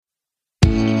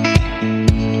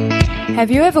Have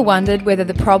you ever wondered whether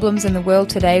the problems in the world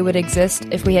today would exist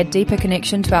if we had deeper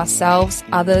connection to ourselves,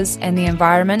 others, and the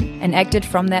environment, and acted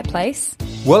from that place?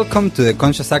 Welcome to the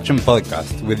Conscious Action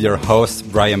Podcast with your hosts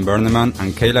Brian Berneman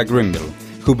and Kayla Greenville,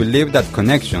 who believe that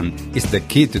connection is the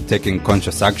key to taking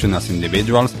conscious action as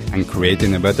individuals and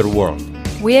creating a better world.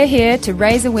 We are here to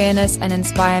raise awareness and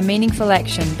inspire meaningful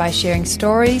action by sharing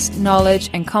stories, knowledge,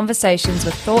 and conversations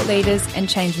with thought leaders and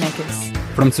changemakers.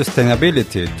 From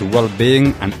sustainability to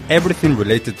well-being and everything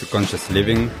related to conscious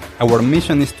living, our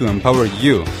mission is to empower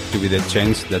you to be the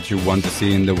change that you want to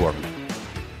see in the world.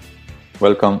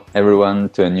 Welcome everyone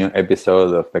to a new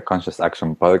episode of the Conscious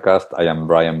Action Podcast. I am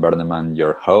Brian Berneman,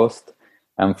 your host.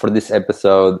 And for this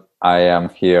episode, I am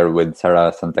here with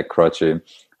Sarah Santacroce.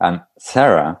 And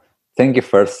Sarah, thank you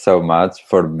first so much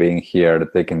for being here,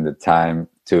 taking the time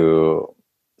to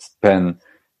spend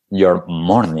your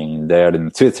morning there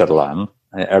in Switzerland,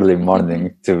 early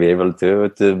morning, to be able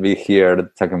to be here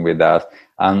talking with us.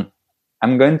 And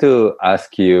I'm going to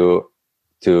ask you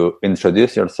to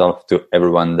introduce yourself to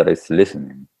everyone that is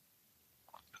listening.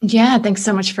 Yeah, thanks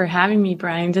so much for having me,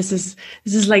 Brian. This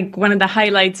is like one of the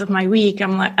highlights of my week.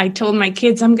 I told my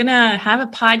kids I'm gonna have a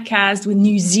podcast with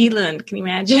New Zealand. Can you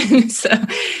imagine?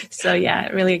 So yeah,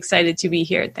 really excited to be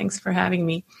here. Thanks for having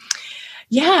me.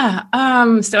 Yeah.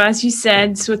 So as you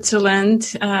said,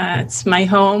 Switzerland, it's my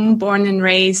home, born and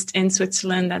raised in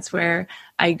Switzerland. That's where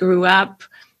I grew up.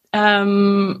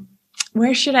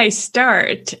 Where should I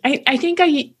start? I think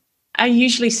I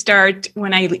usually start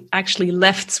when I actually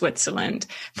left Switzerland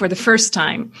for the first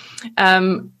time.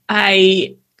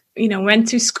 I went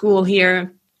to school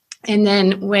here. And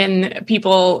then when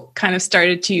people kind of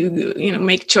started to,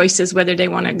 make choices whether they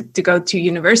wanted to go to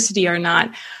university or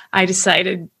not, I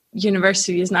decided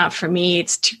university is not for me.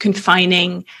 It's too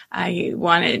confining.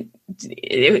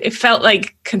 It felt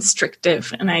like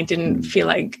constrictive, and I didn't feel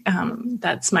like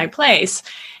that's my place.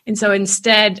 And so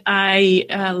instead, I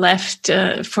left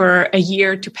for a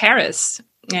year to Paris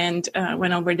and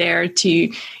went over there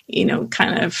to,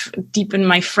 kind of deepen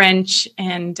my French.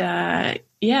 And I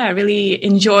really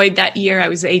enjoyed that year. I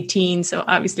was 18, so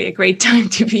obviously a great time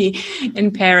to be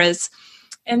in Paris.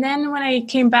 And then when I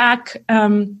came back,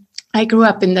 I grew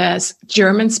up in the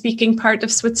German-speaking part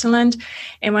of Switzerland.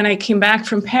 And when I came back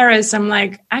from Paris, I'm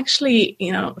like, actually,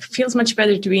 it feels much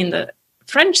better to be in the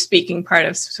French-speaking part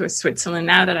of Switzerland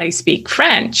now that I speak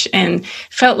French, and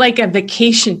felt like a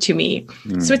vacation to me.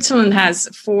 Switzerland has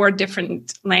 4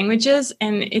 different languages,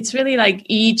 and it's really like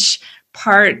each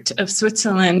part of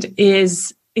Switzerland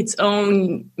is its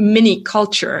own mini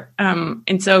culture.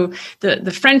 And so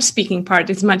the French-speaking part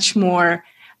is much more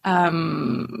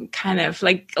kind of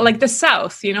like the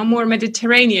South, more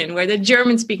Mediterranean, where the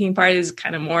German-speaking part is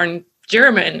kind of more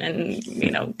German and,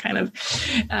 kind of,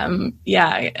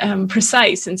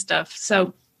 precise and stuff.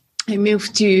 So I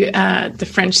moved to the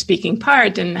French-speaking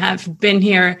part and have been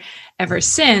here ever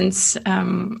since,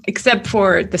 except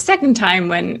for the second time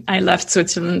when I left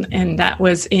Switzerland, and that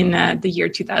was in the year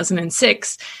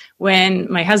 2006, when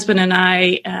my husband and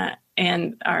I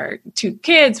and our 2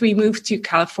 kids, we moved to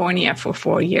California for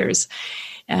 4 years.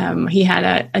 He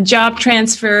had a job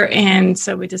transfer, and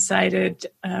so we decided,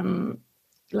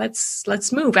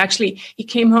 let's move. Actually, he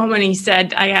came home and he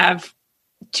said, I have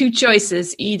 2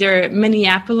 choices, either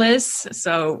Minneapolis,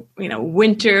 so,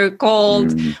 winter,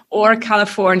 cold, or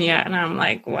California. And I'm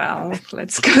like, well,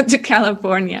 let's go to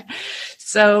California.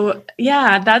 So,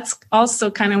 yeah, that's also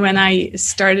kind of when I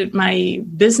started my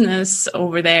business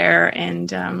over there. And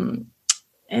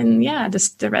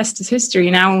the rest is history.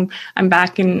 Now I'm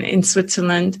back in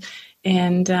Switzerland.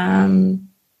 And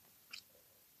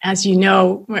as you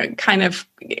know, we kind of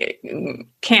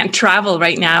can't travel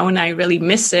right now, and I really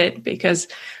miss it because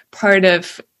part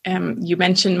of, you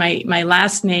mentioned my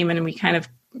last name, and we kind of,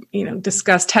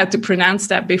 discussed how to pronounce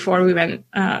that before we went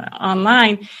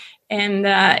online. And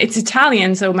it's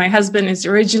Italian. So my husband is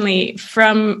originally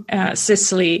from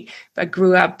Sicily, but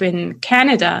grew up in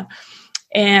Canada.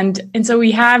 And so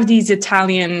we have these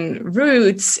Italian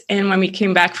roots. And when we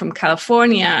came back from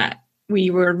California, we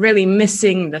were really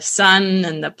missing the sun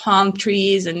and the palm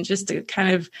trees and just a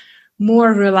kind of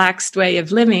more relaxed way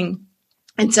of living.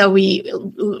 And so we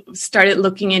started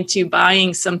looking into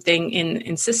buying something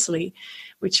in Sicily,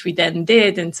 which we then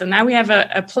did. And so now we have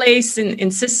a place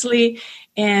in Sicily.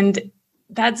 And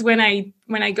that's when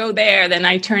I go there, then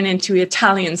I turn into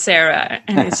Italian Sarah.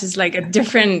 And it's just like a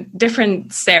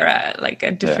different Sarah, like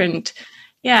a different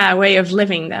way of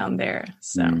living down there.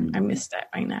 So I miss that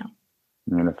right now.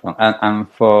 Beautiful. And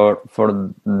for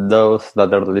those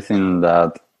that are listening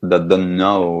that don't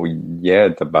know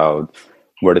yet about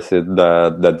what is it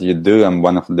that you do? And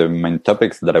one of the main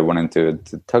topics that I wanted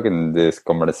to talk in this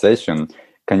conversation,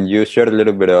 can you share a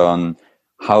little bit on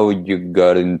how you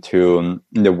got into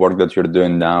the work that you're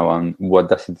doing now and what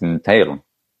does it entail?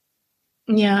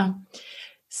 Yeah.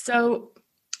 So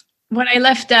what I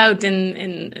left out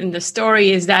in the story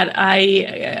is that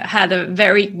I had a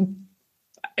very,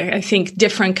 I think,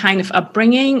 different kind of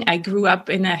upbringing. I grew up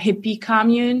in a hippie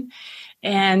commune.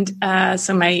 And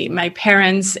so my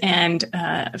parents and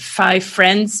 5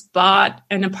 friends bought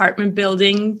an apartment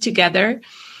building together.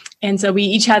 And so we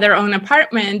each had our own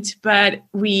apartment, but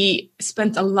we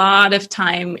spent a lot of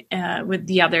time with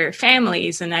the other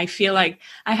families. And I feel like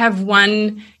I have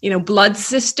one, blood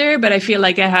sister, but I feel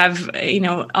like I have,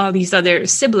 all these other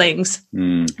siblings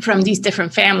from these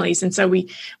different families. And so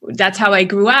that's how I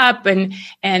grew up. And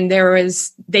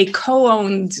they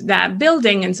co-owned that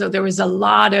building. And so there was a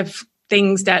lot of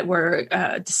things that were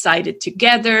decided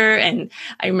together. And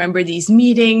I remember these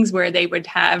meetings where they would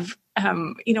have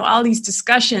all these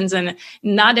discussions, and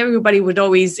not everybody would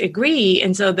always agree.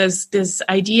 And so there's this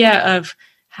idea of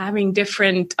having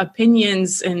different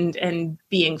opinions and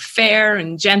being fair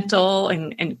and gentle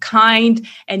and kind,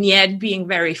 and yet being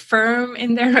very firm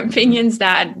in their opinions.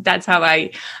 That's how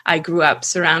I grew up,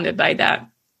 surrounded by that.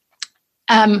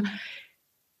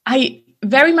 I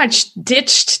very much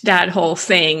ditched that whole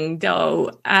thing,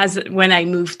 though, when I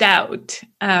moved out.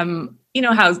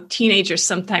 How teenagers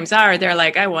sometimes are. They're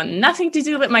like, I want nothing to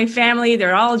do with my family.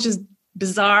 They're all just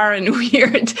bizarre and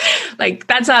weird. Like,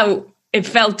 that's how it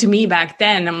felt to me back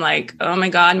then. I'm like, oh my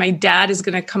God, my dad is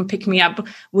going to come pick me up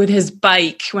with his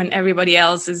bike when everybody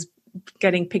else is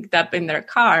getting picked up in their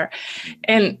car.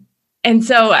 And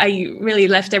so I really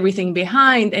left everything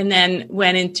behind and then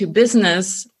went into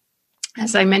business,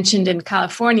 as I mentioned, in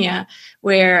California,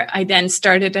 where I then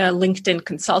started a LinkedIn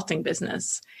consulting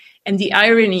business. And the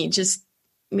irony just,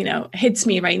 hits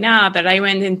me right now that I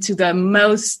went into the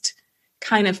most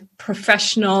kind of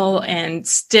professional and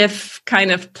stiff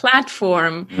kind of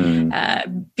platform,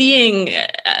 being,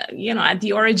 at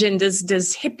the origin,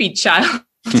 this hippie child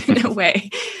in a way.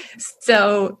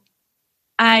 So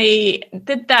I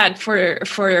did that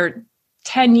for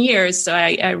 10 years. So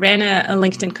I ran a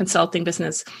LinkedIn consulting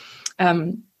business.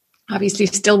 Obviously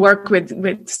still work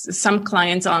with some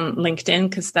clients on LinkedIn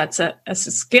because that's a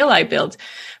skill I built.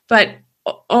 But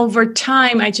over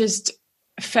time, I just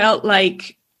felt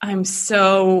like I'm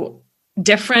so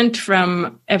different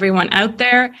from everyone out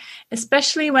there,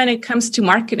 especially when it comes to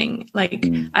marketing. Like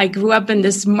I grew up in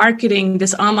this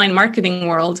online marketing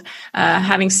world,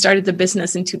 having started the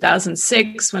business in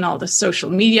 2006 when all the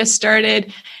social media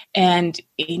started. And,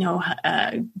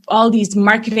 all these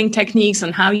marketing techniques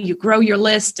on how you grow your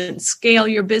list and scale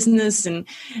your business and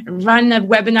run a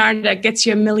webinar that gets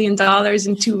you $1 million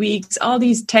in 2 weeks, all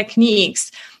these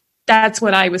techniques, that's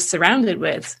what I was surrounded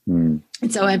with. And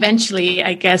so eventually,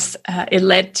 I guess, it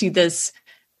led to this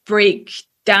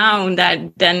breakdown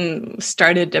that then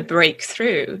started a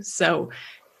breakthrough. So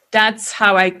that's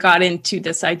how I got into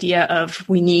this idea of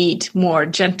we need more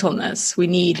gentleness, we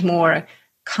need more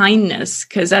kindness,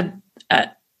 because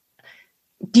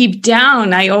deep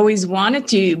down, I always wanted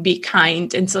to be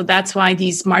kind. And so that's why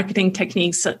these marketing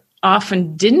techniques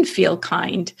often didn't feel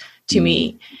kind to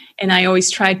me. And I always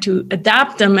tried to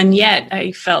adapt them. And yet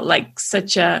I felt like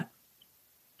such a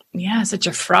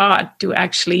fraud to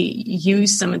actually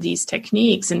use some of these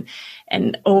techniques.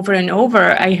 And over,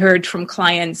 I heard from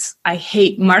clients, I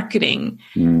hate marketing.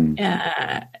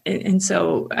 And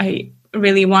so I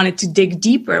really wanted to dig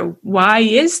deeper. Why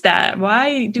is that?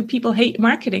 Why do people hate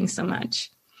marketing so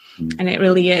much? And it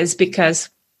really is because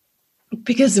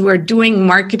we're doing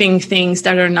marketing things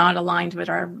that are not aligned with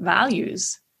our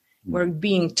values. We're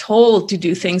being told to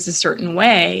do things a certain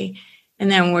way, and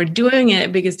then we're doing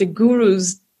it because the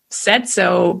gurus said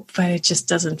so, but it just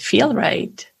doesn't feel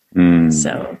right.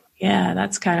 So yeah,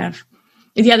 that's kind of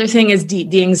the other thing is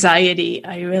the anxiety.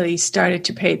 I really started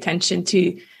to pay attention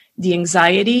to the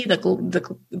anxiety,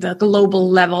 the global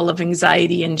level of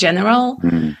anxiety in general.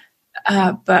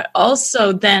 But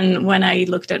also then when I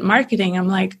looked at marketing, I'm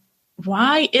like,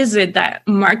 why is it that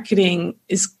marketing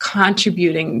is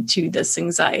contributing to this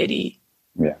anxiety?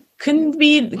 Yeah. Couldn't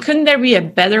there be a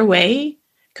better way?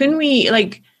 Couldn't we,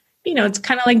 it's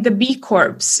kind of like the B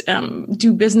Corps,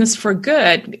 do business for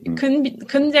good.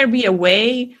 Couldn't there be a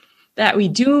way that we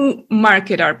do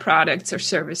market our products or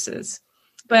services,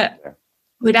 but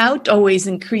without always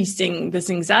increasing this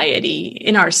anxiety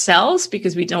in ourselves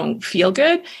because we don't feel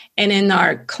good, and in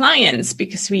our clients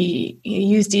because we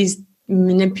use these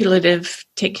manipulative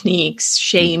techniques,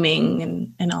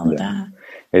 shaming and all of that.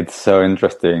 It's so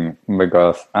interesting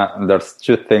because there's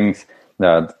two things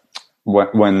that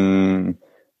when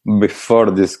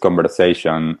before this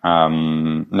conversation,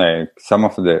 like some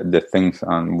of the things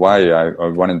on why I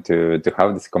wanted to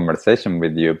have this conversation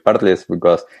with you, partly is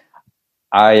because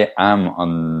I am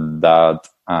on that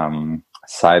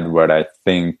side where I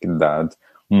think that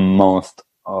most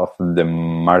of the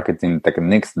marketing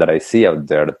techniques that I see out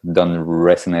there don't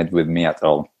resonate with me at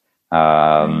all.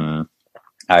 I've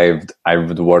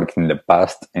worked in the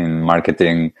past in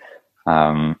marketing.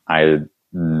 I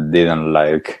didn't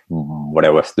like what I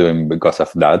was doing because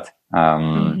of that.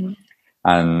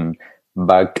 And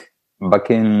back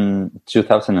in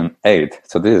 2008,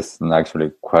 so this is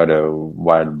actually quite a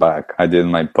while back, I did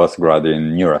my postgrad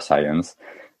in neuroscience.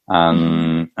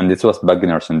 And this was back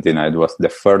in Argentina. It was the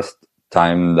first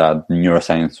time that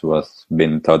neuroscience was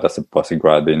being taught as a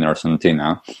postgrad in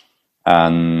Argentina.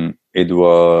 And it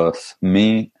was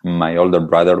me, my older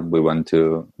brother, we went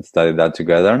to study that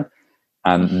together.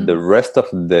 And the rest of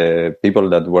the people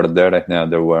that were there, I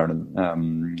think there were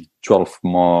 12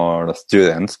 more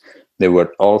students. They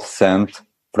were all sent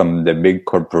from the big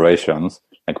corporations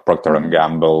like Procter &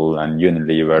 Gamble and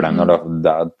Unilever and all of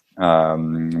that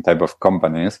type of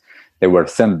companies. They were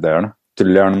sent there to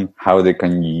learn how they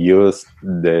can use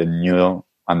the new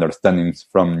understandings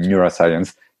from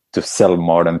neuroscience to sell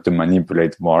more and to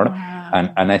manipulate more.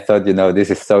 Wow. And I thought, this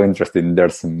is so interesting.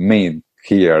 There's me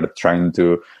here trying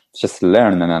to just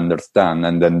learn and understand.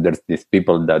 And then there's these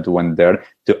people that went there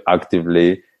to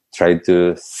actively try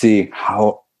to see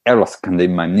how else can they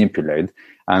manipulate.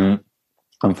 And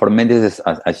for me, this is,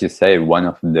 as you say, one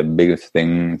of the biggest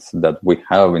things that we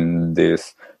have in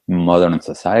this modern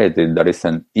society. That is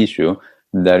an issue.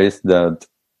 That is that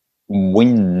we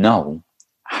know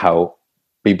how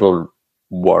people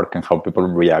work and how people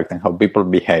react and how people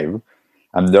behave.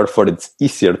 And therefore, it's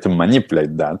easier to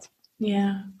manipulate that.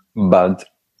 Yeah. But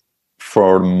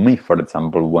for me, for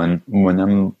example, when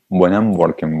I'm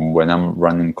working, when I'm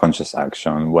running conscious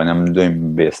action, when I'm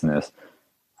doing business,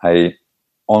 I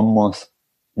almost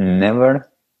never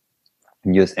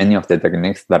use any of the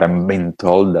techniques that I'm being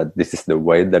told that this is the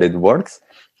way that it works,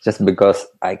 just because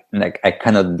I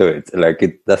cannot do it. Like,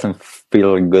 it doesn't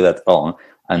feel good at all.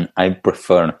 And I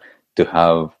prefer to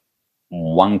have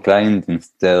one client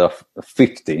instead of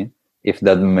 50, if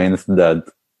that means that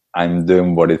I'm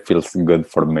doing what it feels good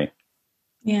for me.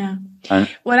 Yeah. And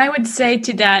what I would say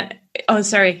to that, oh,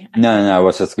 sorry. No, I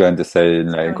was just going to say,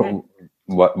 like,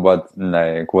 what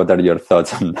are your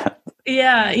thoughts on that?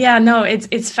 Yeah, no,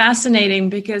 it's fascinating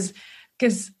because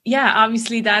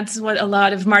obviously that's what a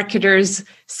lot of marketers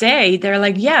say. They're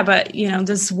like, yeah, but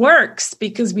this works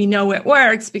because we know it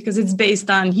works because it's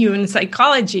based on human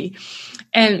psychology.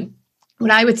 And what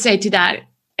I would say to that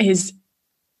is,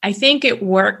 I think it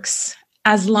works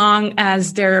as long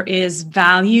as there is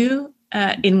value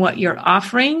in what you're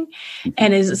offering,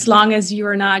 and as long as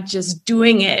you're not just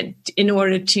doing it in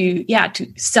order to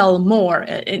sell more,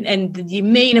 and the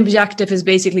main objective is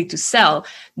basically to sell,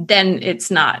 then it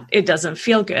doesn't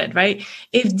feel good, right?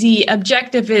 If the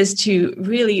objective is to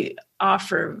really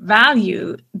offer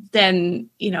value, then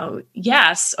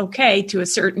yes, okay, to a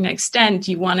certain extent,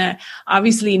 you want to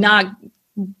obviously not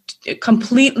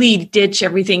completely ditch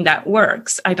everything that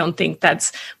works. I don't think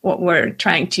that's what we're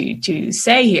trying to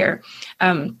say here.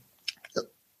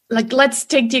 Like, let's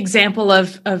take the example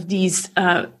of these,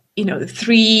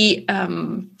 three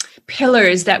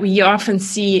pillars that we often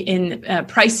see in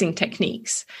pricing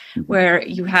techniques, where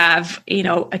you have,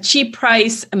 a cheap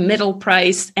price, a middle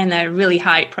price, and a really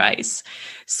high price.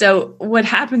 So what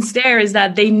happens there is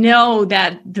that they know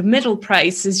that the middle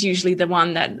price is usually the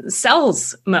one that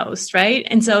sells most, right?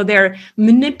 And so they're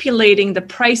manipulating the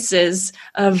prices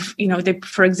of,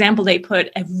 for example, they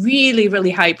put a really,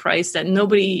 really high price that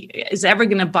nobody is ever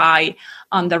going to buy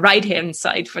on the right-hand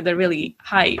side for the really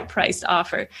high-priced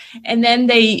offer. And then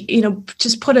they,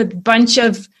 just put a bunch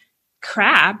of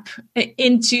crap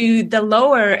into the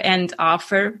lower-end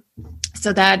offer,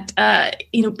 so that,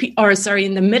 in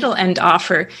the middle end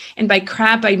offer. And by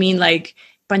crap, I mean like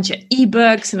a bunch of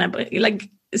ebooks and like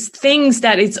things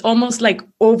that it's almost like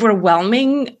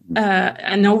overwhelming,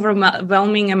 an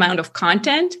overwhelming amount of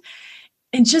content.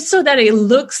 And just so that it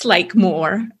looks like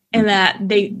more and that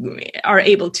they are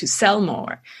able to sell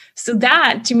more. So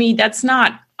that, to me, that's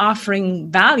not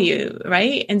offering value,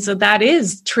 right? And so that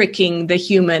is tricking the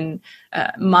human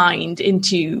mind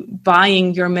into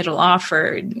buying your middle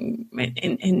offer and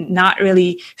not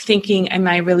really thinking, am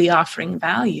I really offering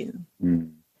value?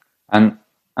 And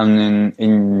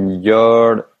in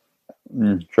your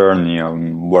journey of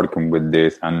working with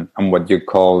this and what you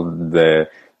call the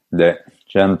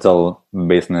gentle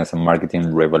business and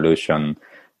marketing revolution,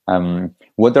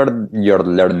 what are your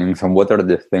learnings and what are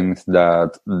the things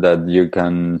that you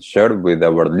can share with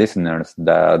our listeners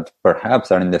that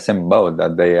perhaps are in the same boat,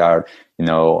 that they are,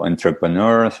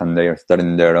 entrepreneurs and they are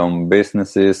starting their own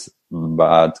businesses,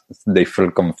 but they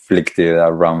feel conflicted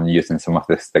around using some of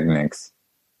these techniques?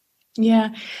 Yeah,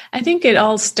 I think it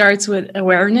all starts with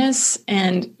awareness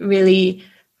and really,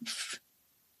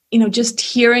 just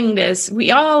hearing this.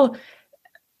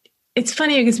 It's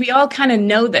funny because we all kind of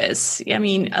know this. I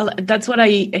mean, that's what I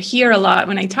hear a lot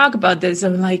when I talk about this.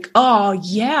 I'm like, oh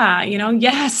yeah,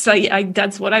 yes,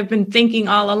 that's what I've been thinking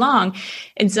all along.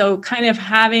 And so kind of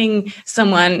having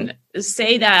someone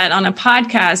say that on a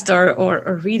podcast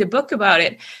or read a book about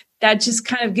it, that just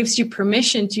kind of gives you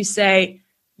permission to say,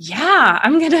 yeah,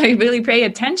 I'm going to really pay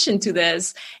attention to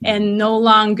this and no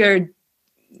longer,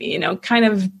 kind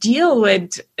of deal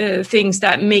with things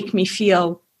that make me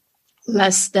feel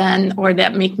less than, or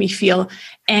that make me feel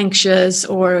anxious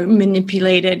or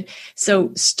manipulated.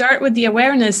 So start with the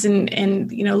awareness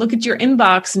and look at your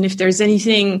inbox. And if there's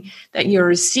anything that you're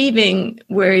receiving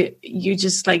where you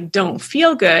just don't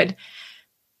feel good,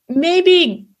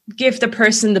 maybe give the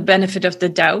person the benefit of the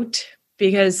doubt,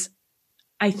 because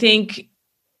I think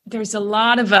there's a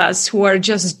lot of us who are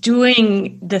just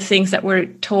doing the things that we're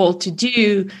told to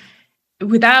do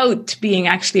without being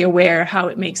actually aware how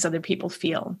it makes other people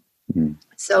feel.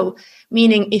 So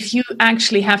meaning if you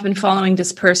actually have been following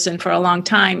this person for a long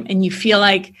time and you feel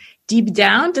like deep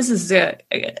down, this is a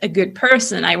good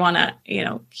person, I want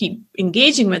to, keep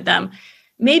engaging with them,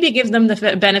 maybe give them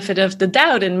the benefit of the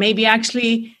doubt and maybe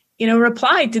actually,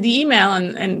 reply to the email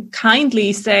and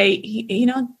kindly say,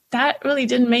 that really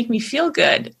didn't make me feel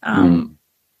good.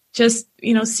 Just,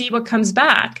 see what comes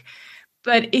back.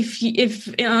 But if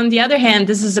on the other hand,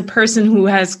 this is a person who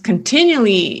has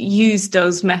continually used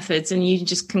those methods and you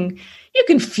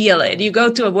can feel it. You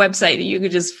go to a website, you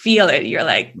can just feel it. You're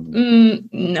like,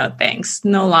 no, thanks.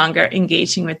 No longer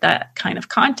engaging with that kind of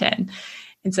content.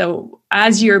 And so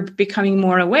as you're becoming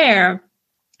more aware,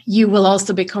 you will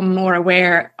also become more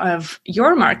aware of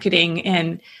your marketing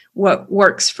and what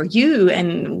works for you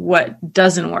and what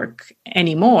doesn't work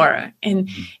anymore. And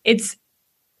it's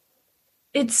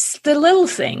the little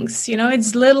things,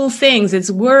 it's little things, it's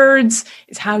words,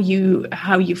 it's how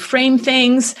you frame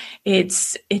things.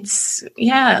 It's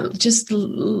just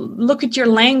look at your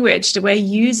language, the way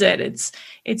you use it.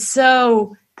 It's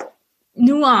so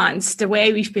nuanced, the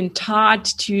way we've been taught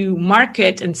to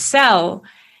market and sell.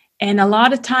 And a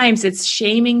lot of times it's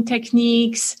shaming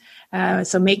techniques.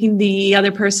 So making the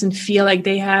other person feel like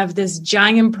they have this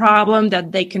giant problem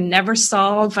that they can never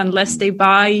solve unless they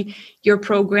buy your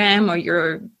program or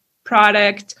your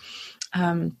product.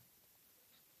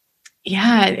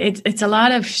 It's a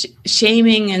lot of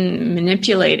shaming and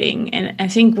manipulating. And I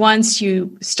think once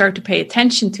you start to pay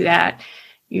attention to that,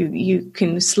 you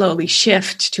can slowly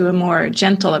shift to a more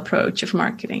gentle approach of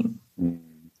marketing.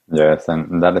 Yes,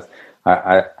 and that is...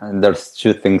 there's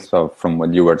two things from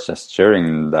what you were just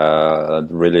sharing that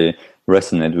really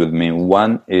resonate with me.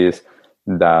 One is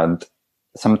that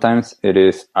sometimes it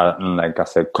is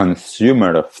as a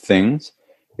consumer of things,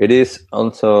 it is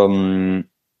also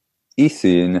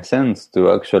easy in a sense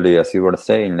to actually, as you were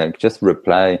saying, just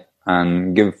reply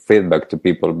and give feedback to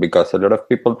people, because a lot of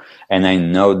people, and I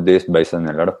know this based on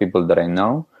a lot of people that I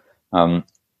know,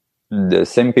 the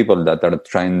same people that are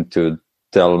trying to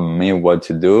tell me what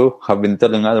to do have been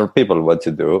telling other people what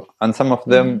to do, and some of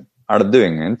them are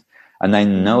doing it, and I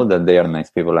know that they are nice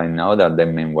people, I know that they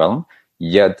mean well,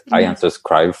 yet I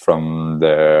unsubscribe from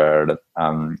their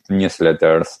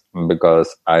newsletters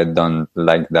because I don't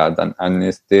like that. And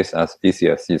is this as easy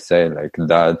as you say,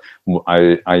 that I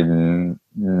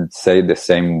say the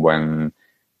same when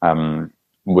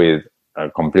with a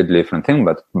completely different thing,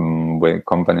 but with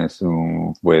companies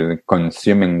with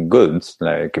consuming goods,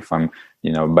 like if I'm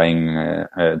buying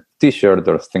a t-shirt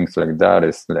or things like that,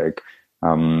 it's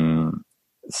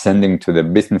sending to the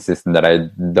businesses that I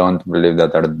don't believe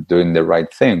that are doing the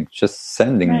right thing, just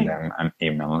sending them an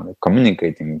email,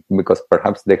 communicating, because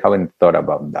perhaps they haven't thought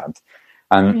about that.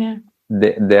 And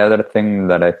the other thing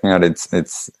that I think that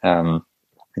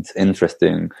it's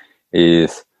interesting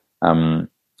is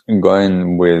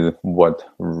going with what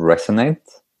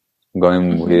resonates,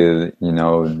 going with,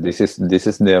 this is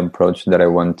the approach that I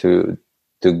want to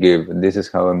give. This is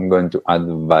how I'm going to add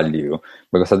value,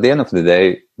 because at the end of the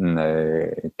day,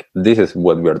 this is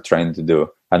what we're trying to do.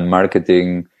 And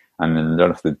marketing and a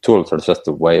lot of the tools are just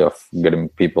a way of getting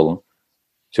people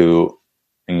to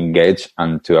engage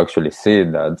and to actually see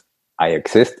that I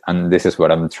exist and this is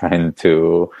what I'm trying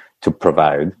to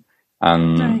provide.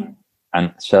 And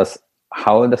just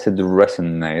how does it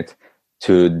resonate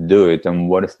to do it, and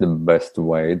what is the best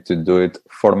way to do it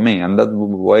for me. And that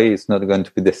way is not going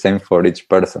to be the same for each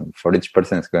person. For each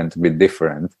person, it's going to be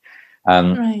different.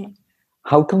 Right.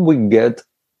 How can we get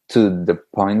to the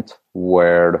point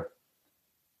where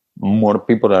more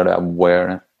people are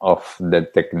aware of the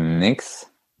techniques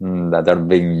that are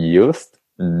being used,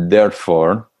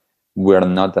 therefore we are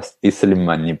not as easily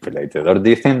manipulated? Or do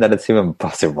you think that it's even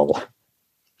possible?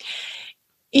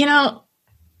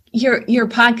 Your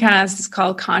podcast is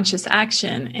called Conscious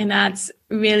Action, and that's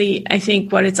really, I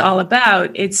think, what it's all about.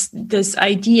 It's this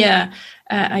idea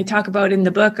I talk about in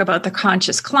the book about the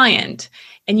conscious client.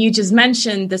 And you just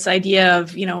mentioned this idea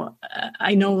of,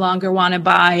 I no longer want to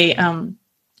buy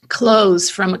clothes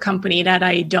from a company that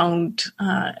I don't,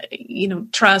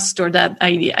 trust, or that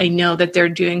I know that they're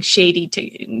doing shady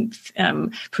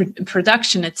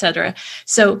production, etc.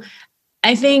 So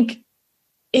I think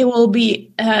it will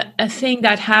be a thing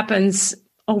that happens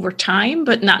over time,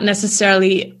 but not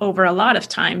necessarily over a lot of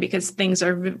time, because things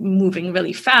are moving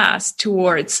really fast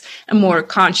towards a more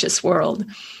conscious world.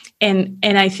 And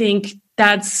I think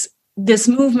this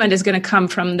movement is going to come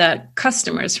from the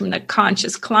customers, from the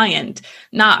conscious client,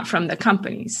 not from the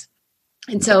companies.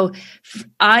 And so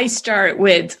I start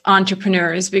with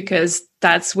entrepreneurs because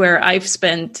that's where I've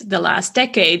spent the last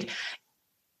decade.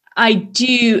 I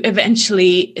do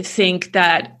eventually think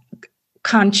that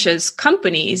conscious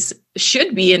companies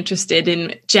should be interested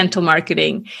in gentle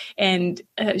marketing and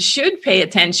should pay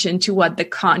attention to what the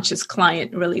conscious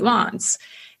client really wants,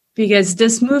 because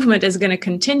this movement is going to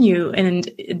continue,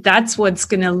 and that's what's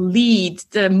going to lead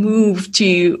the move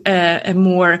to a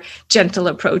more gentle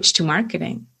approach to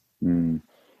marketing. And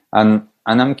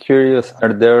I'm curious,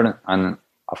 are there, and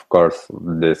of course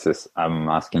I'm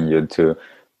asking you to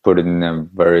put it in a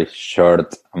very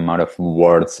short amount of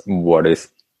words, what is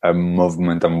a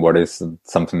movement and what is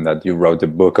something that you wrote a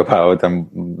book about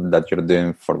and that you're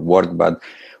doing for work, but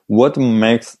what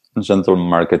makes gentle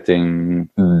marketing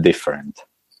different?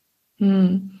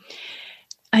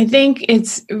 I think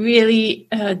it's really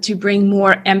to bring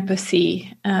more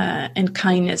empathy and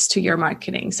kindness to your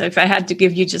marketing. So if I had to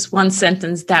give you just one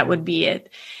sentence, that would be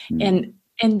it. And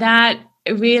that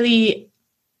really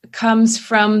comes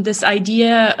from this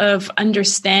idea of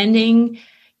understanding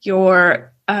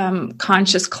your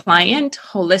conscious client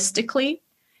holistically,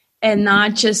 and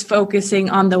not just focusing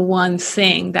on the one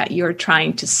thing that you're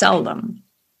trying to sell them.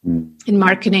 In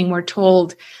marketing, we're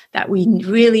told that we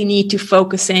really need to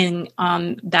focus in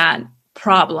on that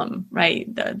problem,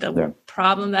 right? The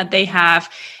problem that they have,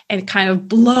 and kind of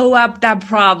blow up that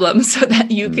problem so that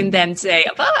you can then say,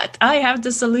 but I have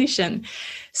the solution.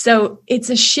 So it's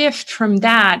a shift from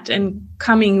that and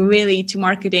coming really to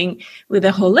marketing with a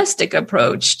holistic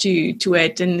approach to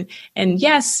it. And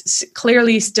yes,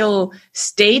 clearly still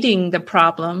stating the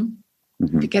problem,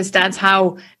 because that's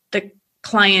how the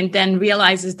client then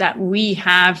realizes that we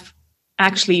have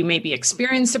actually maybe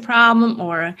experienced a problem,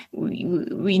 or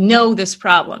we know this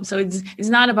problem. So it's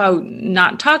not about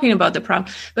not talking about the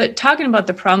problem, but talking about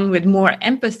the problem with more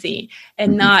empathy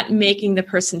and not making the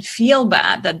person feel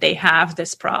bad that they have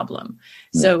this problem.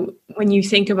 So when you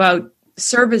think about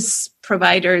service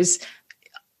providers,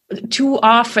 too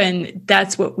often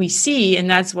that's what we see, and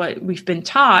that's what we've been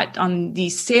taught on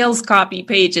these sales copy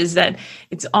pages, that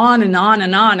it's on and on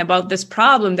and on about this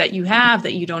problem that you have,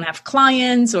 that you don't have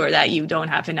clients or that you don't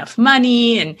have enough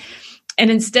money. And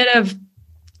instead of,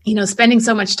 spending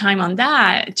so much time on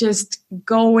that, just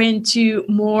go into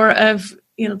more of,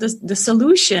 the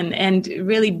solution, and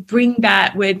really bring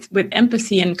that with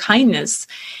empathy and kindness.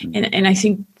 And I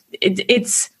think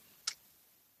it's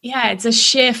a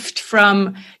shift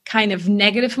from kind of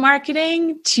negative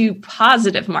marketing to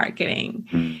positive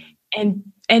marketing.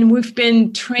 And we've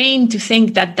been trained to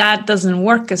think that doesn't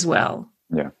work as well.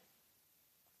 Yeah.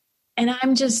 And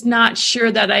I'm just not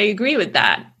sure that I agree with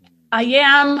that. I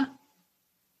am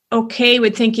okay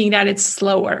with thinking that it's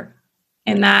slower,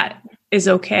 and that is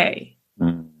okay.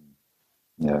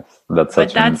 Yes, that's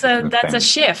a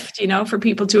shift, for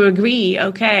people to agree.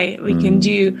 Okay, we can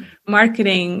do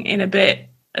marketing in a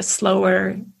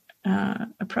slower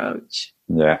approach.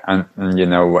 Yeah, and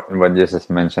what you just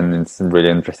mentioned is really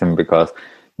interesting, because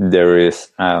there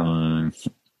is I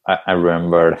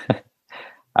remember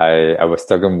I was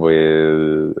talking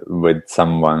with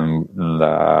someone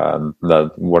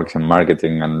that works in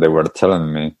marketing, and they were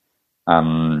telling me,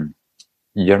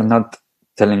 you're not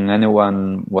telling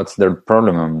anyone what's their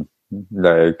problem.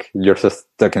 Like, you're just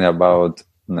talking about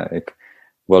like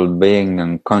well-being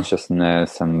and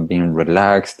consciousness and being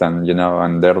relaxed, and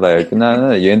and they're like,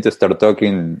 no, you need to start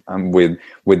talking with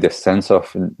the sense of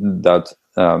that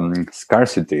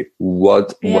scarcity,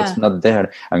 what was not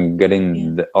there, and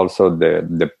getting also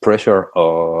the pressure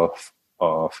of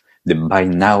the buy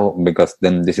now, because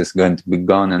then this is going to be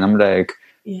gone. And I'm like,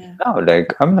 no,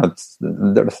 like I'm not,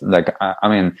 there's like, I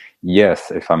mean,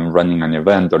 yes, if I'm running an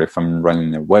event or if I'm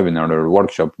running a webinar or a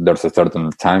workshop, there's a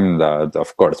certain time that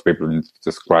of course people need to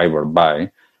subscribe or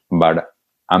buy, but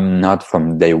I'm not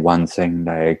from day one saying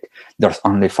like, there's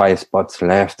only 5 spots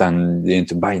left and you need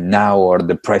to buy now or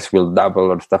the price will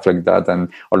double or stuff like that.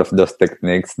 And all of those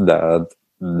techniques that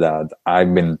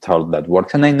I've been told that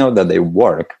works. And I know that they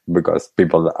work because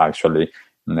people actually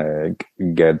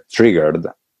get triggered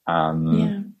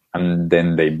and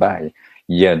then they buy.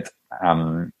 Yet,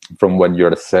 from what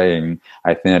you're saying,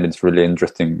 I think that it's really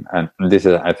interesting. And this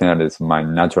is, I think that is my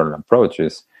natural approach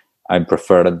is I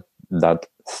prefer that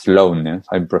slowness.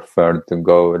 I prefer to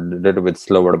go a little bit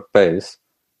slower pace,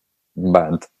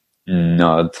 but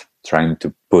not trying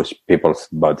to push people's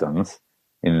buttons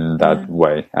in that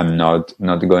way. I'm not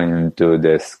going into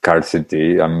the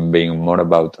scarcity. I'm being more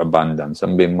about abundance.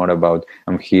 I'm being more about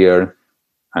I'm here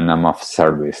and I'm of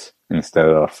service instead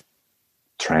of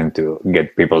trying to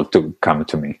get people to come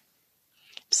to me.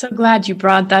 So glad you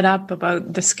brought that up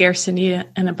about the scarcity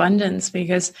and abundance,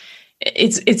 because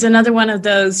it's another one of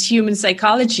those human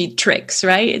psychology tricks,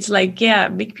 right? It's like,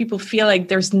 make people feel like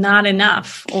there's not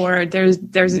enough, or there's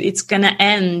it's going to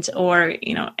end, or,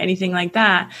 you know, anything like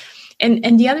that.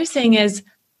 And the other thing is,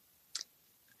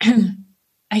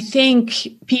 I think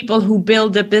people who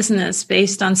build a business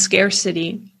based on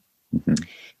scarcity,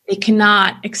 they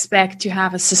cannot expect to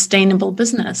have a sustainable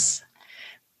business,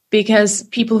 because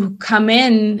people who come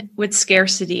in with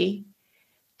scarcity,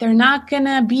 they're not going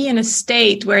to be in a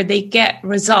state where they get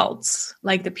results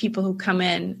like the people who come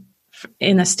in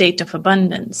a state of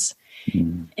abundance.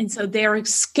 And so they're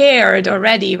scared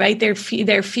already, right? They're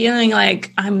feeling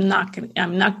like I'm not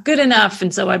good enough,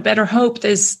 and so I better hope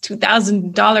this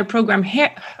 $2,000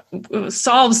 program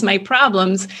solves my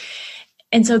problems.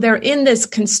 And so they're in this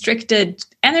constricted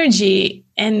energy,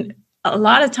 and a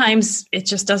lot of times it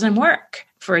just doesn't work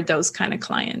for those kind of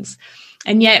clients.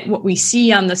 And yet what we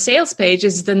see on the sales page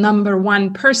is the number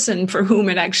one person for whom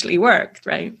it actually worked,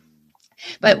 right?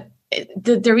 But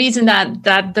the reason that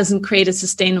doesn't create a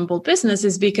sustainable business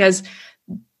is because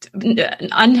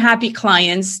unhappy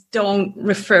clients don't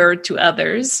refer to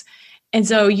others. And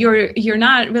so you're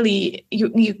not really,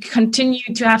 you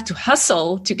continue to have to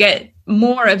hustle to get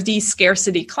more of these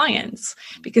scarcity clients,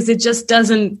 because it just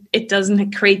doesn't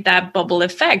create that bubble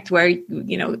effect where,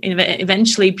 you know,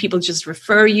 eventually people just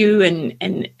refer you and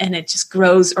it just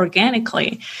grows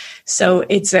organically. So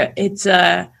it's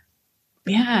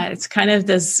kind of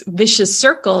this vicious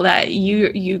circle that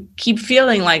you keep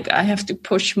feeling like I have to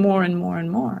push more and more and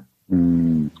more.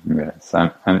 Yes.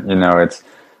 And you know,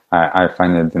 I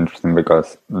find it interesting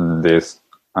because this,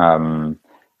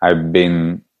 I've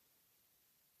been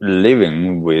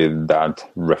living with that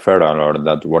referral or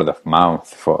that word of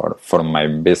mouth for my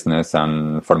business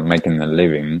and for making a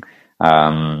living.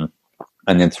 And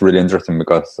it's really interesting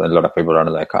because a lot of people are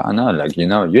like, oh no, like, you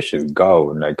know, you should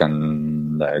go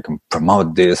and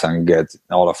promote this and get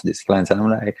all of these clients. And I'm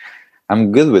like,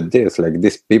 I'm good with this. Like,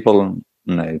 these people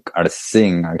like are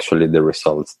seeing actually the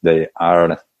results. They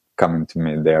are coming to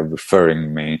me. They are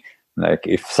referring me. Like,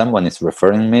 if someone is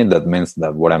referring me, that means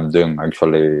that what I'm doing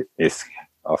actually is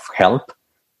of help,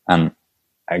 and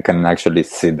I can actually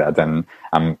see that, and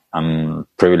I'm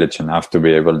privileged enough to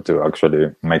be able to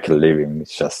actually make a living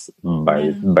just by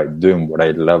doing what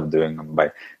I love doing, and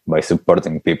by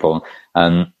supporting people.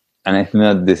 And I think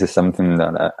that this is something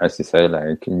that, as you say,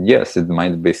 like, yes, it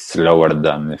might be slower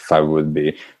than if I would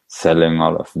be selling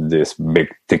all of these big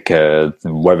ticket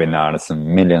webinars and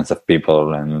millions of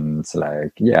people. And it's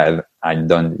like, I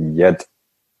don't yet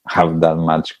have that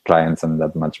much clients and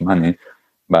that much money,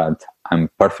 but I'm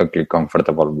perfectly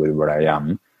comfortable with where I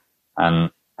am. And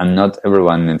not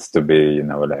everyone needs to be, you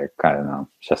know, like, I don't know,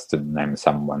 just to name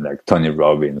someone like Tony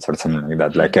Robbins or something like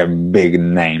that, like a big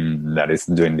name that is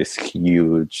doing these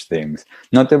huge things.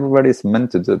 Not everybody is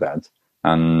meant to do that.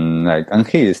 And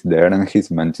he is there and he's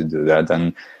meant to do that.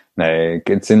 And like,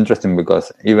 it's interesting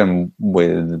because even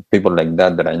with people like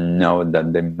that I know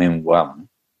that they mean well,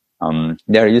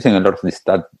 they are using a lot of these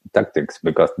tactics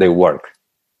because they work.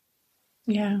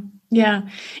 Yeah.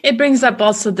 It brings up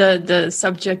also the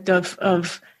subject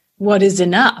of what is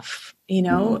enough. You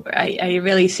know, I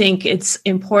really think it's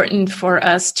important for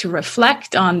us to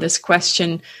reflect on this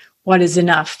question, what is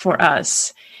enough for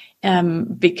us?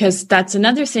 Because that's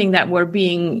another thing that we're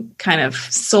being kind of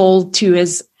sold to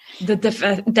as the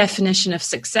definition of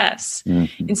success.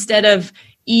 Instead of,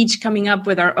 each coming up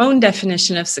with our own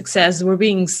definition of success. We're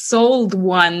being sold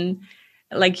one,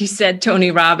 like you said,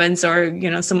 Tony Robbins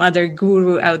or, some other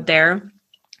guru out there.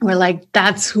 We're like,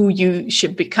 that's who you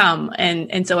should become.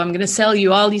 And so I'm going to sell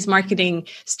you all these marketing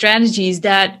strategies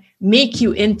that make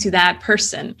you into that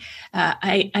person.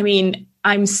 I mean,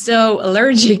 I'm so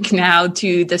allergic now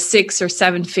to the 6 or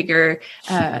 7 figure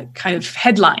kind of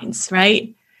headlines,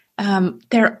 right?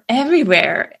 They're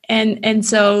everywhere. And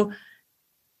so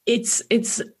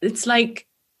it's like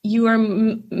you are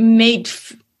made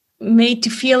to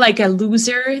feel like a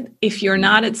loser if you're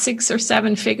not at 6 or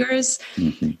 7 figures.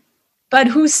 Mm-hmm. But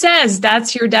who says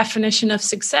that's your definition of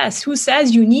success? Who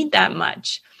says you need that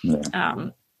much? Yeah.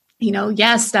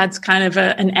 Yes, that's kind of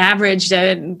an average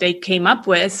that they came up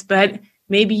with, but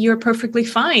maybe you're perfectly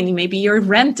fine. Maybe your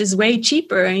rent is way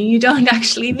cheaper and you don't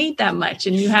actually need that much.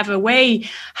 And you have a way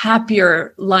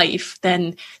happier life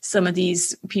than some of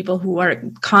these people who are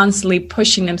constantly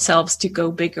pushing themselves to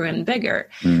go bigger and bigger.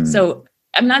 Mm. So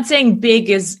I'm not saying big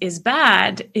is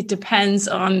bad. It depends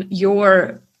on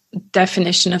your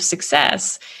definition of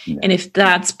success. Yeah. And if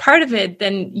that's part of it,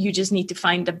 then you just need to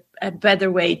find a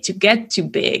better way to get to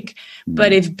big. Mm.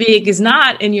 But if big is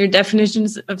not in your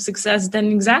definitions of success,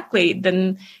 then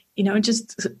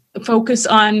just focus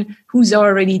on who's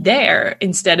already there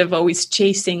instead of always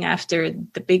chasing after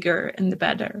the bigger and the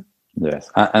better.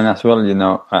 Yes. And as well,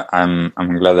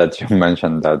 I'm glad that you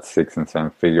mentioned that 6 and 7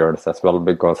 figures as well,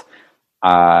 because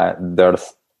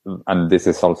and this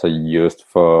is also used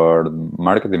for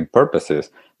marketing purposes.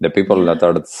 The people that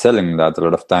are selling that, a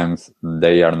lot of times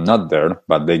they are not there,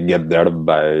 but they get there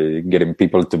by getting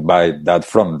people to buy that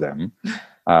from them.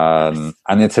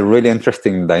 And it's a really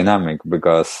interesting dynamic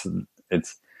because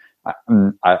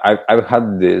I've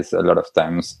had this a lot of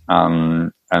times,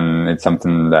 and it's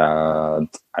something that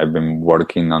I've been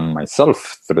working on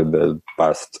myself through the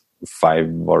past 5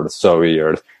 or so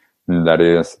years. That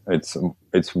is,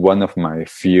 it's one of my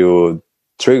few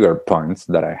trigger points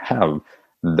that I have.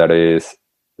 That is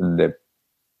the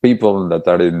people that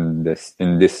are in this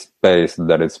space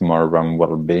that is more around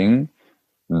well-being,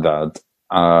 that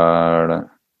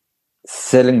are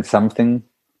selling something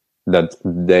that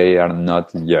they are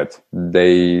not yet.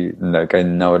 I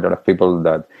know a lot of people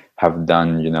that have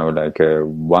done, like a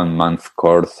 1-month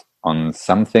course on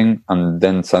something, and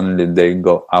then suddenly they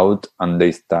go out and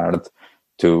they start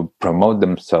to promote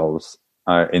themselves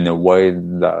in a way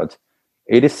that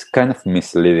it is kind of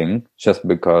misleading, just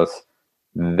because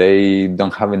they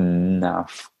don't have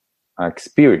enough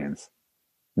experience.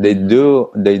 They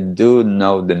do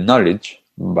know the knowledge,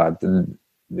 but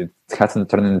it hasn't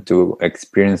turned into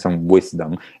experience and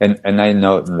wisdom. And I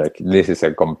know, like, this is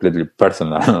a completely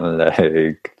personal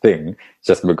thing,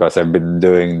 just because I've been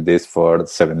doing this for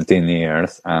 17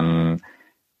 years,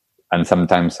 and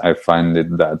sometimes I find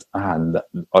it that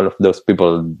all of those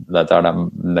people that are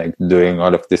doing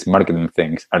all of these marketing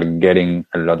things are getting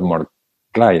a lot more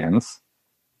clients.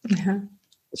 Uh-huh.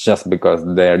 Just because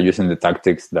they are using the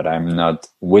tactics that I'm not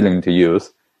willing to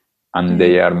use, and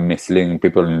they are misleading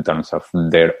people in terms of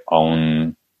their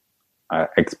own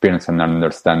experience and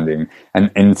understanding.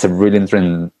 And it's a really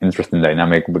interesting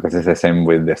dynamic, because it's the same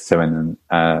with the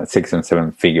 6 and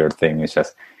 7 figure thing. It's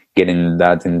just getting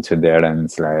that into there, and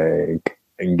it's like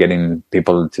getting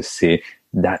people to see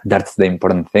that that's the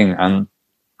important thing. And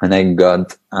I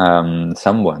got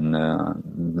someone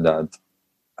that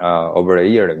over a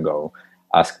year ago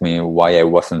asked me why I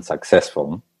wasn't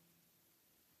successful,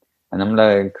 and I'm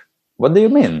like, what do you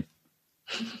mean?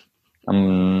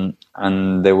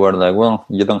 And they were like, well,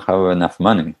 you don't have enough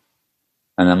money.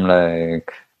 And I'm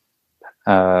like,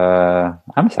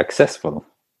 I'm successful.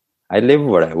 I live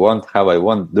where I want, how I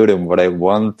want, doing what I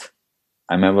want.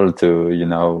 I'm able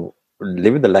to,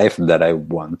 live the life that I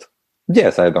want.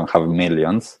 Yes, I don't have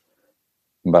millions,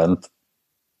 but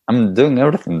I'm doing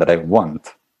everything that I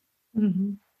want.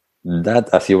 Mm-hmm. That,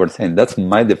 as you were saying, that's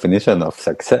my definition of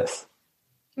success.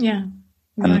 Yeah,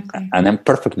 exactly. And I'm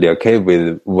perfectly okay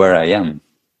with where I am.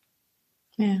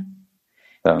 Yeah.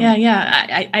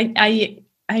 I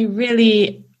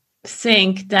really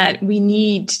think that we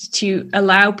need to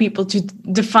allow people to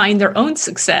define their own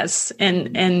success.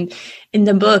 And in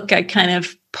the book, I kind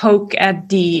of poke at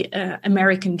the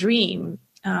American dream.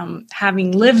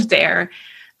 Having lived there,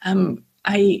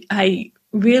 I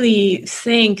really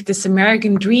think this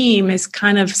American dream is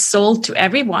kind of sold to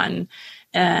everyone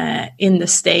in the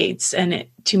States. And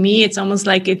to me, it's almost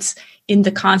like it's in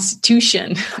the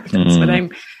Constitution. That's what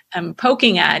I'm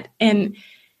poking at. And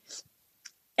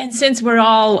since we're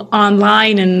all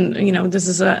online and, this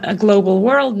is a global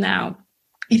world now,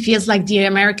 it feels like the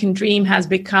American dream has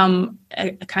become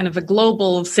a kind of a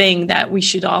global thing that we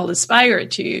should all aspire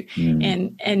to.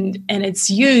 And it's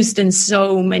used in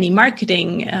so many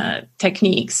marketing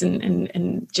techniques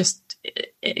and just,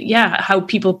 how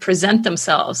people present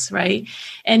themselves, right?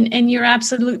 And you're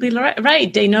absolutely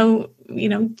right. They know,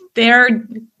 their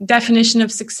definition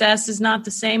of success is not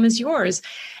the same as yours.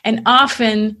 And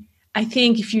often, I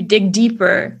think if you dig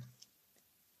deeper,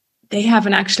 they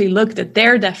haven't actually looked at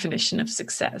their definition of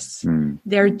success.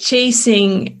 They're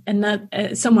chasing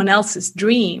someone else's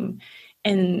dream.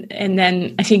 And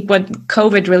then I think what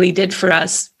COVID really did for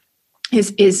us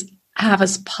is have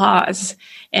us pause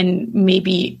and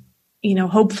maybe,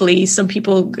 hopefully some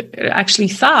people actually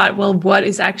thought, well, what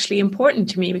is actually important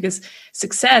to me? Because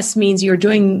success means you're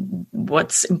doing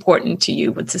what's important to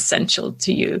you, what's essential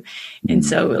to you. And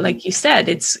so, like you said,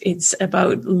 it's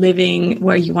about living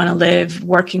where you want to live,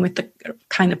 working with the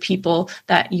kind of people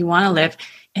that you want to live.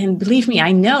 And believe me,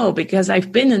 I know, because I've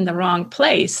been in the wrong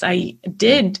place. I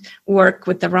did work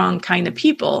with the wrong kind of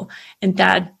people, and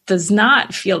that does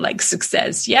not feel like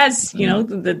success. Yes,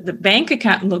 the bank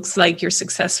account looks like you're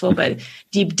successful, but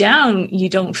deep down, you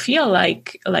don't feel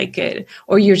like it,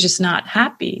 or you're just not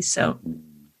happy. So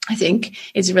I think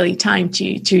it's really time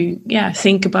to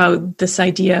think about this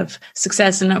idea of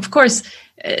success. And of course,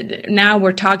 now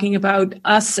we're talking about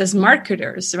us as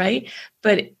marketers, right?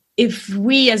 But if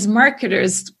we as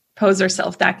marketers pose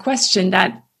ourselves that question,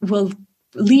 that will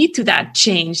lead to that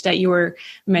change that you were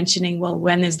mentioning. Well,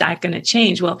 when is that going to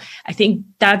change? Well, I think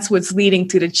that's what's leading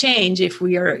to the change. If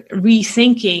we are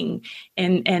rethinking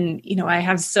and I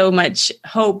have so much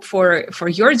hope for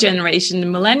your generation, the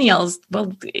millennials.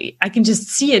 Well, I can just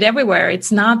see it everywhere.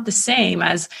 It's not the same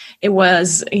as it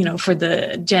was, for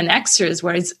the Gen Xers,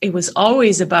 where it was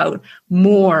always about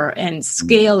more and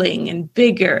scaling and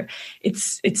bigger.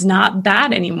 It's not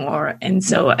that anymore. And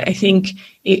so I think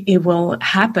it will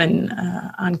happen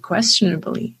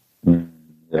unquestionably.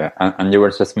 Yeah, and you were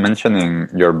just mentioning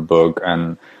your book,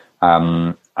 and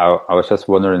I was just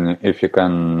wondering if you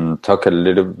can talk a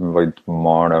little bit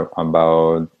more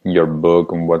about your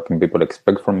book and what can people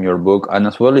expect from your book, and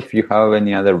as well if you have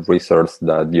any other resource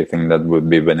that you think that would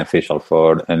be beneficial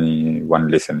for anyone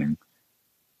listening.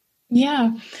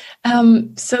 Yeah.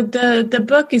 So the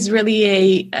book is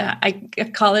really I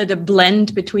call it a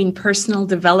blend between personal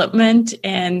development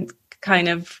and kind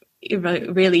of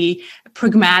really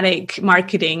pragmatic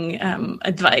marketing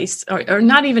advice, or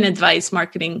not even advice,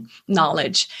 marketing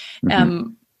knowledge.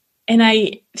 And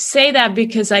I say that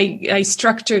because I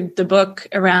structured the book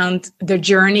around the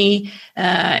journey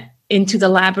into the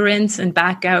labyrinth and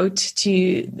back out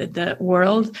to the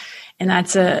world. And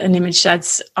that's an image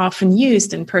that's often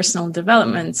used in personal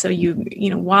development. So you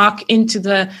walk into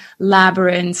the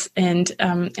labyrinth, and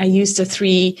I used the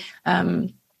three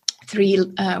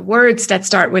words that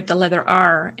start with the letter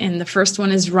R. And the first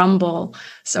one is rumble.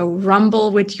 So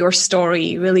rumble with your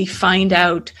story, really find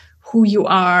out who you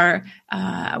are,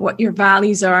 what your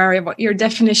values are, what your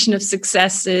definition of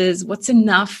success is, what's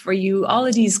enough for you, all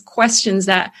of these questions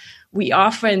that we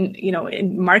often,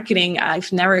 in marketing,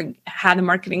 I've never had a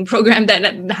marketing program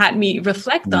that had me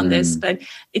reflect on this, but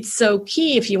it's so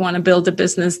key if you want to build a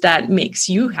business that makes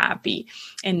you happy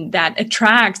and that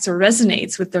attracts or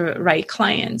resonates with the right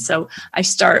client. So I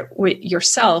start with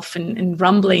yourself and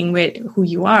rumbling with who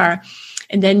you are.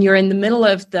 And then you're in the middle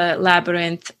of the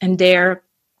labyrinth, and there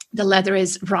the letter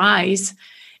is rise.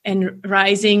 And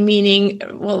rising meaning,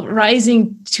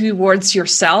 rising towards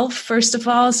yourself, first of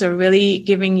all. So really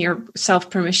giving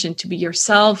yourself permission to be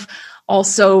yourself.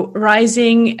 Also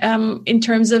rising in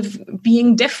terms of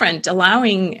being different,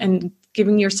 allowing and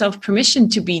giving yourself permission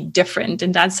to be different.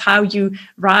 And that's how you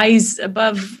rise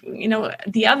above,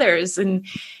 the others. And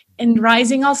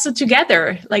rising also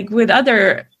together, like with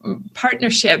other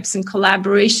partnerships and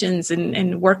collaborations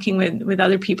and working with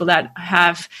other people that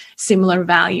have similar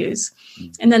values.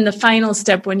 And then the final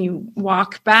step, when you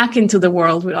walk back into the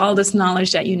world with all this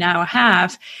knowledge that you now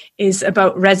have, is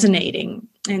about resonating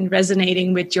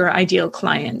with your ideal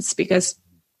clients. Because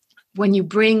when you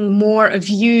bring more of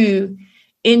you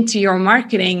into your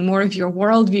marketing, more of your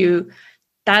worldview,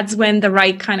 that's when the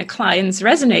right kind of clients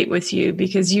resonate with you,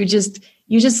 because you just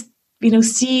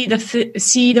see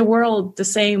the world the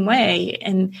same way,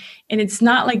 and it's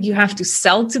not like you have to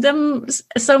sell to them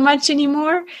so much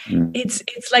anymore. It's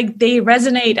like they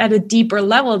resonate at a deeper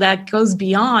level that goes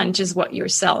beyond just what you're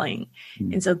selling.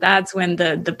 And so that's when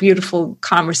the beautiful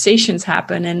conversations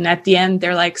happen. And at the end,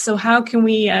 they're like, so how can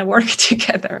we work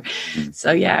together?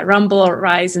 So yeah, rumble,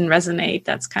 rise, and resonate.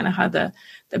 That's kind of how the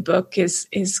book is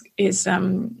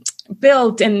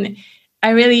built. And I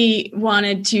really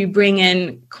wanted to bring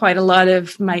in quite a lot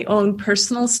of my own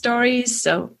personal stories.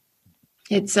 So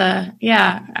it's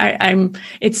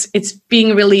it's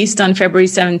being released on February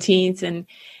 17th, and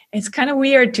it's kind of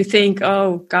weird to think,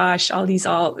 oh gosh, all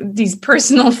these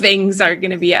personal things are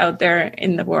going to be out there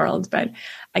in the world, but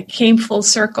I came full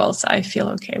circle, so I feel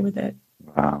okay with it.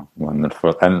 Wow,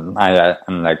 wonderful. And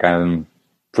I'm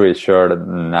pretty sure that,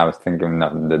 and I was thinking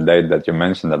of the date that you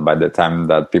mentioned, that by the time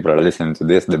that people are listening to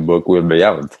this, the book will be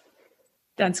out.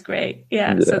 That's great.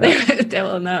 Yeah. So they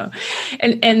will know.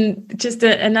 And just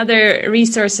another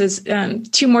resources,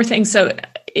 two more things. So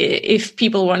if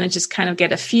people want to just kind of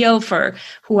get a feel for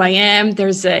who I am,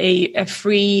 there's a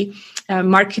free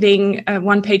marketing,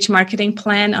 one-page marketing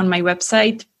plan on my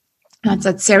website. That's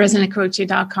at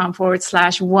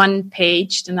sarahsantacroce.com/one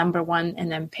page, the number one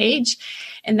and then page.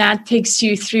 And that takes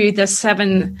you through the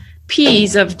 7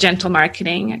 P's of gentle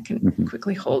marketing. I can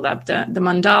quickly hold up the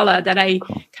mandala that I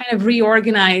kind of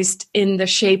reorganized in the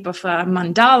shape of a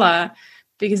mandala,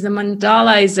 because the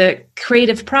mandala is a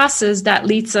creative process that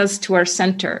leads us to our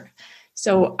center.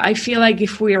 So I feel like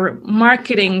if we're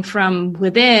marketing from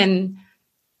within,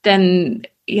 then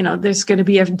there's going to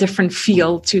be a different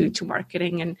feel to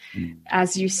marketing. And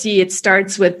as you see, it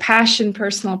starts with passion,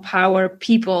 personal power,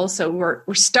 people. So we're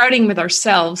starting with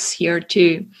ourselves here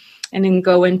too, and then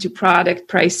go into product,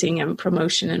 pricing, and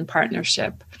promotion and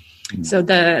partnership. So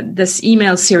this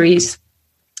email series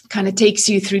kind of takes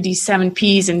you through these 7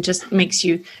 P's and just makes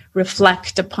you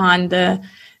reflect upon the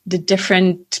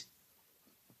different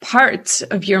parts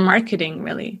of your marketing,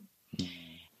 really.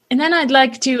 And then I'd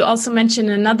like to also mention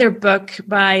another book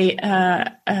by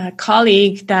a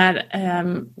colleague that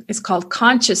is called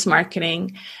Conscious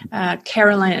Marketing,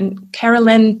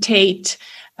 Carolyn Tate.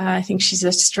 I think she's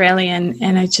Australian,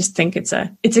 and I just think it's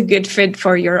a good fit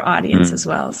for your audience as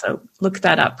well. So look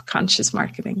that up, Conscious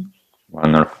Marketing.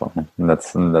 Wonderful.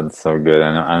 That's so good.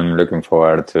 And I'm looking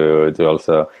forward to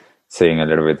also seeing a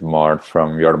little bit more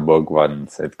from your book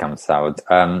once it comes out.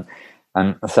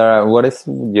 And Sarah, what is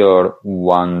your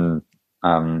one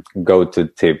go-to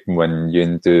tip when you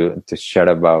need to share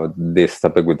about this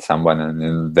topic with someone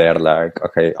and they're like,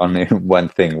 okay, only one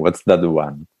thing, what's that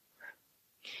one?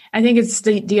 I think it's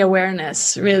the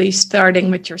awareness, really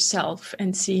starting with yourself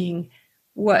and seeing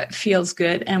what feels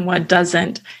good and what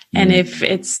doesn't. And if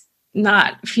it's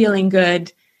not feeling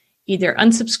good, either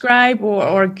unsubscribe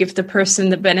or give the person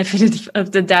the benefit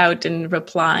of the doubt and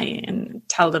reply and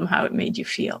tell them how it made you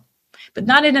feel. But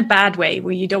not in a bad way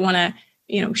where you don't want to,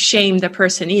 shame the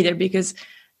person either, because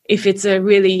if it's a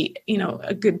really,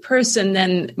 a good person,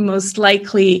 then most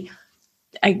likely,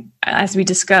 as we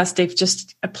discussed, they've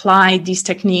just applied these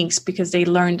techniques because they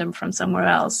learned them from somewhere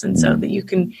else. And so that you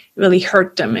can really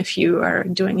hurt them if you are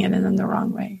doing it in the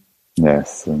wrong way.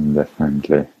 Yes,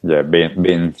 definitely. Yeah,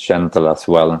 being gentle as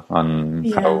well on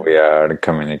how we are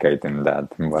communicating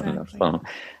that. Wonderful.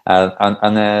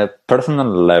 On a personal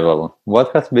level,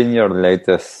 what has been your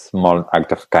latest small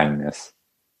act of kindness?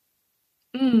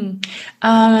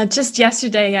 Just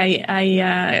yesterday,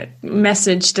 I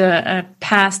messaged a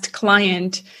past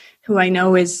client who I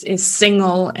know is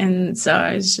single, and so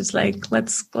I was just like,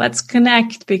 let's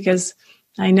connect, because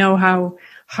I know how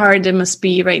hard it must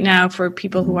be right now for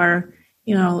people who are,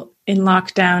 in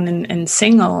lockdown and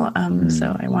single.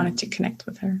 So I wanted to connect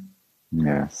with her.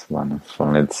 Yes,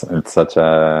 wonderful. It's such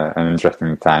an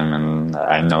interesting time, and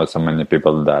I know so many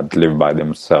people that live by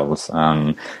themselves,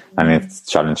 and it's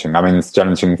challenging. I mean, it's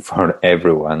challenging for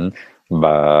everyone,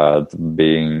 but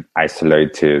being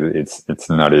isolated, it's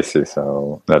not easy.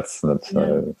 So that's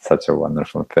such a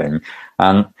wonderful thing.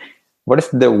 And what is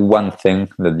the one thing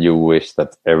that you wish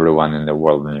that everyone in the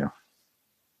world knew?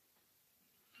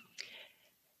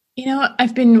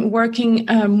 I've been working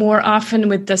more often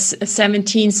with the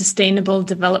 17 Sustainable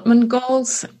Development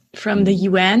Goals from the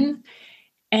UN.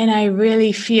 And I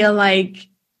really feel like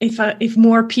if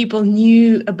more people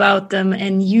knew about them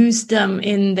and used them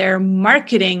in their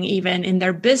marketing, even in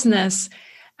their business,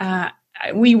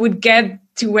 we would get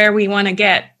to where we want to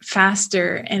get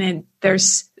faster. And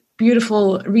there's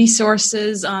beautiful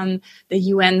resources on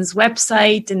the UN's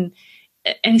website, and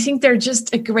I think they're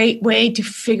just a great way to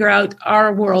figure out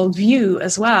our worldview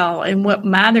as well and what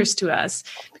matters to us.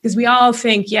 Because we all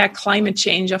think, climate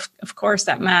change, of course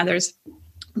that matters.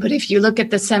 But if you look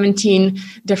at the 17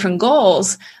 different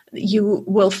goals, you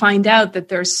will find out that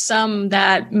there's some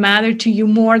that matter to you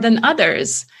more than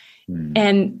others.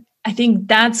 And I think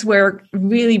that's where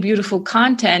really beautiful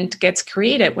content gets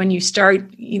created, when you start,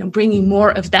 bringing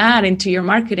more of that into your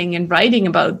marketing and writing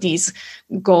about these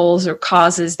goals or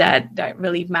causes that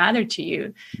really matter to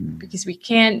you. Because we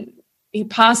can't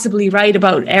possibly write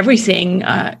about everything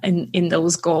in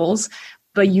those goals,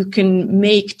 but you can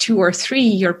make 2 or 3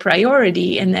 your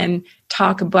priority and then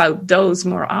talk about those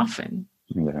more often.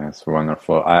 Yes,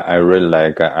 wonderful. I really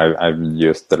like, I've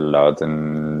used a lot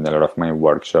in a lot of my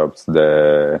workshops,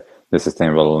 the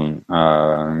sustainable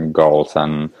goals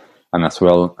and as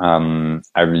well,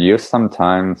 I've used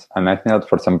sometimes, and I think that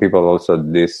for some people also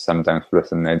this sometimes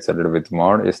resonates a little bit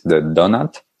more, is the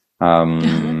donut.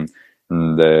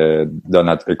 The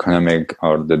donut economic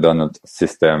or the donut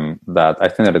system, that I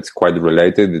think that it's quite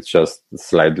related. It's just a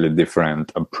slightly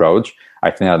different approach.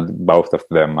 I think that both of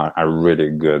them are really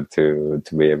good to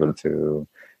be able to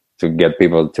get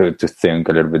people to think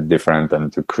a little bit different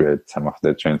and to create some of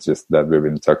the changes that we've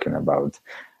been talking about.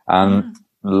 And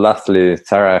lastly,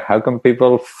 Sarah, how can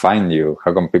people find you?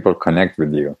 How can people connect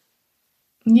with you?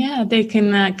 Yeah, they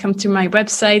can come to my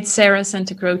website,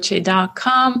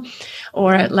 sarahsantacroce.com,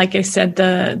 or like I said,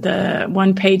 the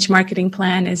one-page marketing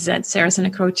plan is at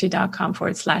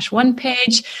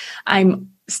sarahsantacroce.com/one-page.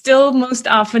 I'm still most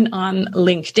often on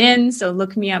LinkedIn, so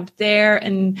look me up there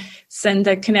and send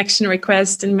a connection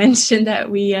request and mention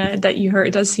that that you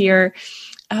heard us here.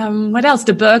 What else?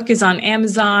 The book is on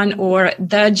Amazon or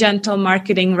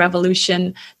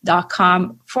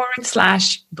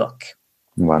thegentlemarketingrevolution.com/book.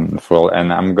 Wonderful.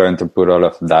 And I'm going to put all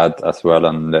of that as well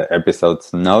on the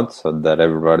episode's notes so that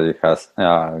everybody has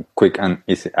quick and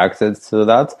easy access to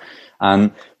that.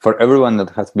 And for everyone that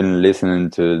has been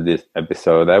listening to this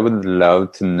episode, I would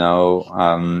love to know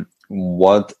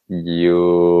what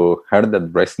you heard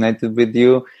that resonated with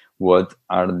you. What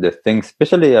are the things,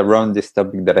 especially around this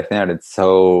topic, that I think that it's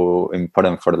so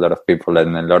important for a lot of people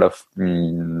and a lot of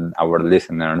our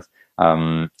listeners.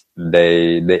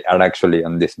 They are actually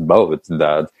on this boat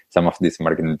that some of these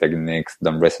marketing techniques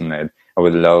don't resonate. I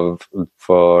would love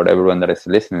for everyone that is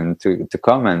listening to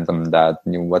comment on that.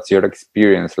 What's your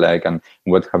experience like, and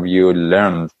what have you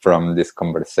learned from this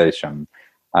conversation?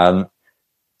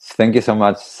 Thank you so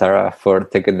much, Sarah, for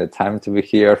taking the time to be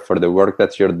here, for the work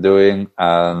that you're doing.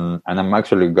 And I'm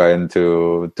actually going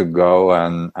to go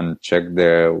and check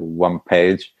the one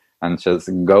page and just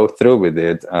go through with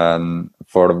it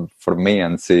for me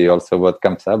and see also what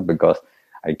comes up, because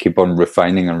I keep on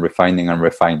refining and refining and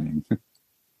refining.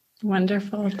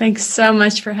 Wonderful. Thanks so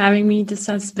much for having me. This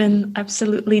has been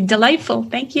absolutely delightful.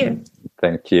 Thank you.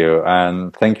 Thank you.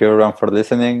 And thank you everyone for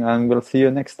listening, and we'll see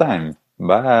you next time.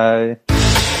 Bye.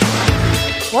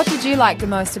 What did you like the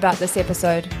most about this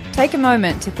episode? Take a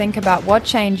moment to think about what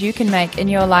change you can make in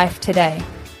your life today.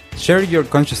 Share your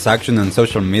conscious action on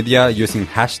social media using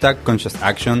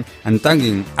 #ConsciousAction and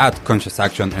tagging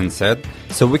 @ConsciousActionNZ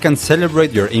so we can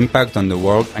celebrate your impact on the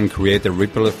world and create a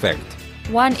ripple effect.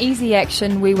 One easy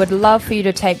action we would love for you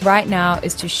to take right now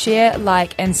is to share,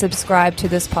 like, and subscribe to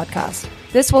this podcast.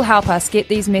 This will help us get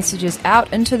these messages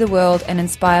out into the world and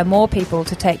inspire more people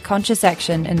to take conscious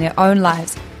action in their own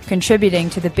lives, contributing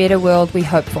to the better world we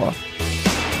hope for.